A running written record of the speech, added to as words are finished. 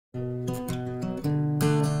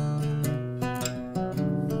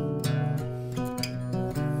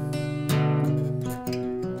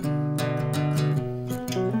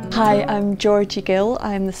Hi, I'm Georgi Gill.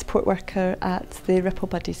 I'm the support worker at the Ripple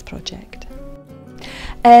Buddies project.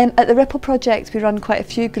 At the Ripple project we run quite a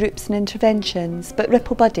few groups and interventions, but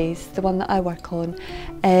Ripple Buddies, the one that I work on,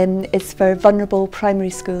 is for vulnerable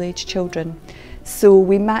primary school age children. So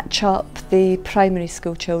we match up the primary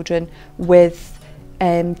school children with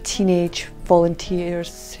teenage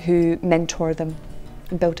volunteers who mentor them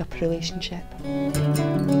and build up a relationship.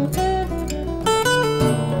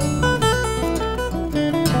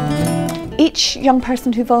 Each young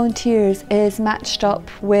person who volunteers is matched up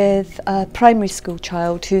with a primary school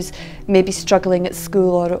child who's maybe struggling at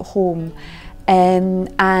school or at home,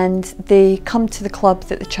 and they come to the club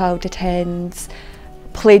that the child attends,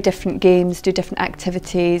 play different games, do different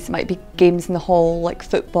activities. It might be games in the hall like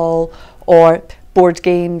football or board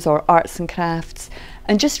games or arts and crafts,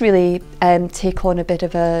 and just really take on a bit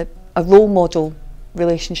of a role model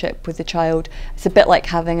relationship with the child. It's a bit like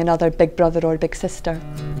having another big brother or big sister.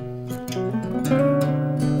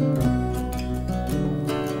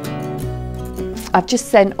 I've just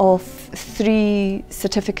sent off 3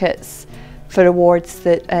 certificates for awards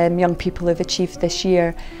that young people have achieved this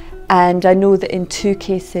year, and I know that in 2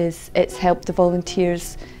 cases it's helped the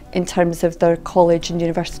volunteers in terms of their college and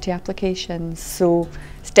university applications, so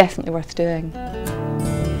it's definitely worth doing.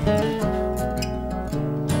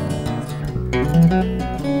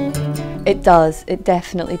 It does, it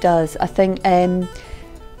definitely does. I think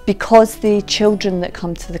because the children that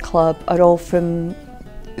come to the club are all from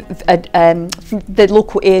the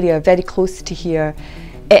local area, very close to here,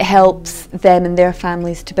 it helps them and their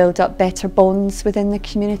families to build up better bonds within the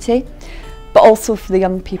community, but also for the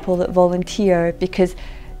young people that volunteer, because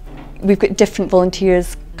we've got different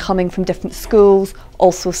volunteers coming from different schools.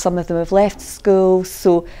 Also, some of them have left school,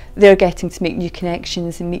 so they're getting to make new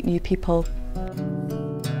connections and meet new people.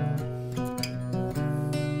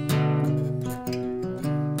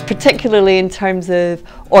 Particularly in terms of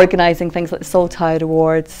organising things like the Saltire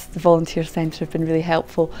Awards, the Volunteer Centre have been really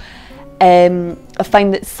helpful. I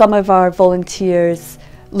find that some of our volunteers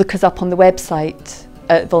look us up on the website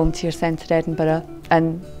at Volunteer Centre Edinburgh,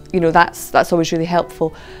 and you know that's always really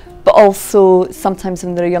helpful. But also sometimes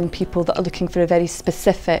when there are young people that are looking for a very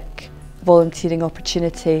specific volunteering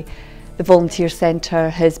opportunity, the Volunteer Centre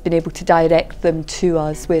has been able to direct them to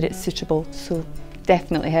us where it's suitable, so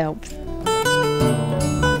definitely helps.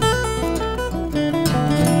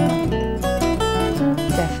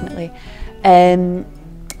 Definitely.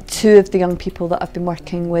 2 of the young people that I've been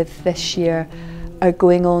working with this year are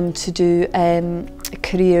going on to do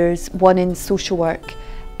careers, one in social work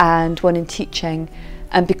and one in teaching,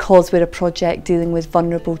 and because we're a project dealing with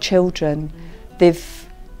vulnerable children, they've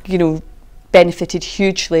benefited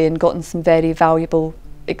hugely and gotten some very valuable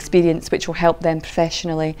experience which will help them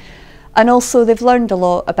professionally. And also they've learned a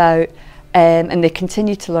lot about, and they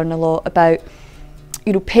continue to learn a lot about,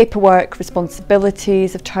 paperwork,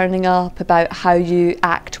 responsibilities of turning up, about how you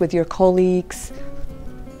act with your colleagues.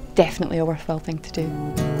 Definitely a worthwhile thing to do.